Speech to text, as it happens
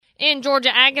In Georgia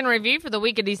Ag in Review for the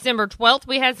week of December 12th,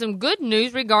 we had some good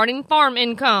news regarding farm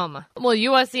income. Well,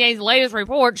 USDA's latest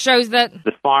report shows that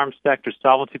the farm sector's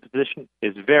solvency position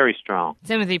is very strong.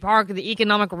 Timothy Park of the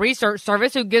Economic Research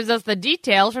Service, who gives us the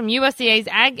details from USDA's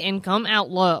Ag Income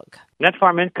Outlook. Net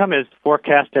farm income is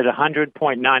forecast at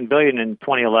 $100.9 billion in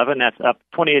 2011. That's up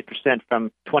 28%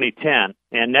 from 2010.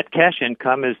 And net cash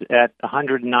income is at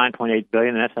 $109.8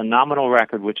 billion, and that's a nominal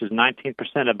record, which is 19%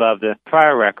 above the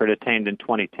prior record attained in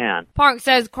 2010. Park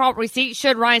says crop receipts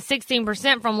should rise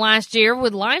 16% from last year,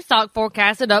 with livestock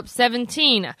forecasted up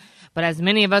 17%. But as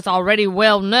many of us already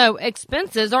well know,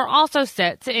 expenses are also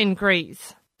set to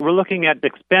increase. We're looking at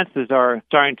expenses are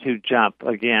starting to jump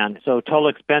again. So total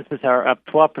expenses are up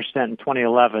 12% in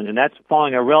 2011, and that's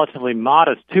following a relatively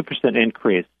modest 2%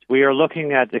 increase. We are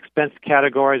looking at expense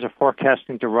categories are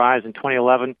forecasting to rise in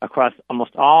 2011 across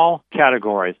almost all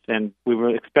categories, and we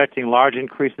were expecting large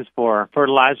increases for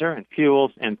fertilizer and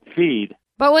fuels and feed.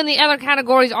 But when the other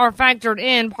categories are factored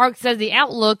in, Park says the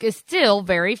outlook is still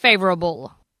very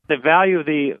favorable. The value of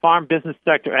the farm business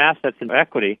sector assets and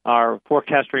equity are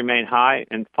forecast to remain high,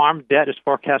 and farm debt is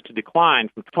forecast to decline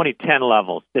from 2010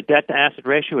 levels. The debt-to-asset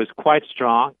ratio is quite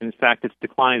strong. In fact, it's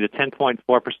declining to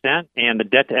 10.4%, and the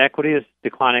debt-to-equity is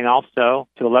declining also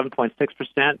to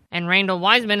 11.6%. And Randall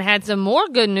Wiseman had some more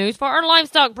good news for our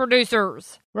livestock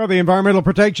producers. Well, the Environmental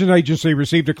Protection Agency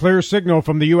received a clear signal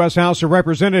from the U.S. House of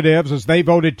Representatives as they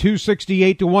voted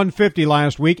 268 to 150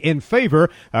 last week in favor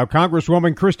of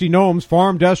Congresswoman Kristi Noem's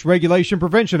Farm Dust Regulation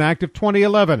Prevention Act of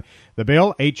 2011. The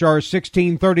bill, H.R.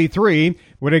 1633,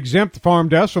 would exempt farm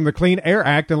dust from the Clean Air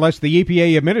Act unless the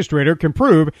EPA administrator can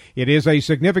prove it is a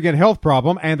significant health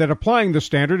problem and that applying the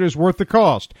standard is worth the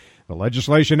cost. The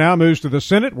legislation now moves to the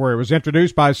Senate, where it was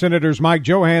introduced by Senators Mike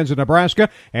Johans of Nebraska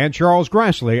and Charles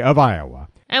Grassley of Iowa.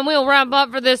 And we'll wrap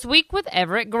up for this week with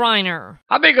Everett Griner.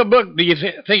 How big a book do you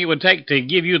think it would take to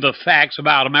give you the facts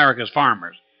about America's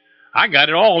farmers? I got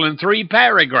it all in 3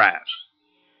 paragraphs.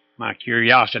 My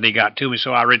curiosity got to me,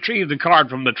 so I retrieved the card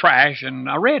from the trash and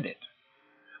I read it.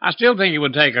 I still think it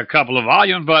would take a couple of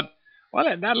volumes, but, well,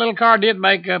 that little card did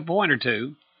make a point or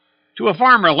two. To a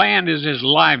farmer, land is his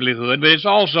livelihood, but it's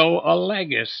also a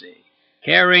legacy.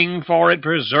 Caring for it,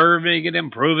 preserving it,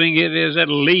 improving it is at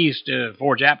least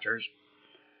 4 chapters.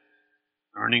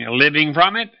 Earning a living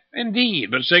from it?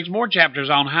 Indeed, but 6 more chapters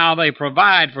on how they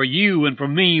provide for you and for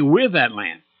me with that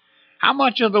land. How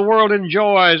much of the world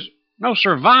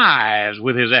survives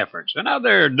with his efforts?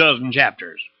 Another 12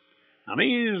 chapters. Now,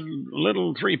 these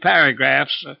little 3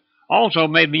 paragraphs also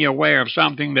made me aware of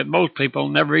something that most people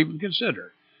never even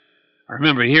consider. I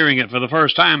remember hearing it for the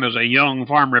first time as a young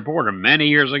farm reporter many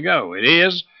years ago. It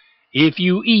is, if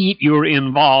you eat, you're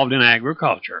involved in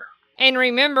agriculture. And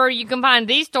remember, you can find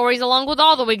these stories along with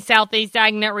all the week's Southeast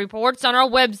AgNet reports on our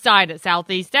website at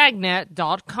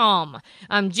southeastagnet.com.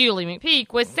 I'm Julie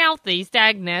McPeak with Southeast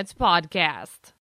AgNet's podcast.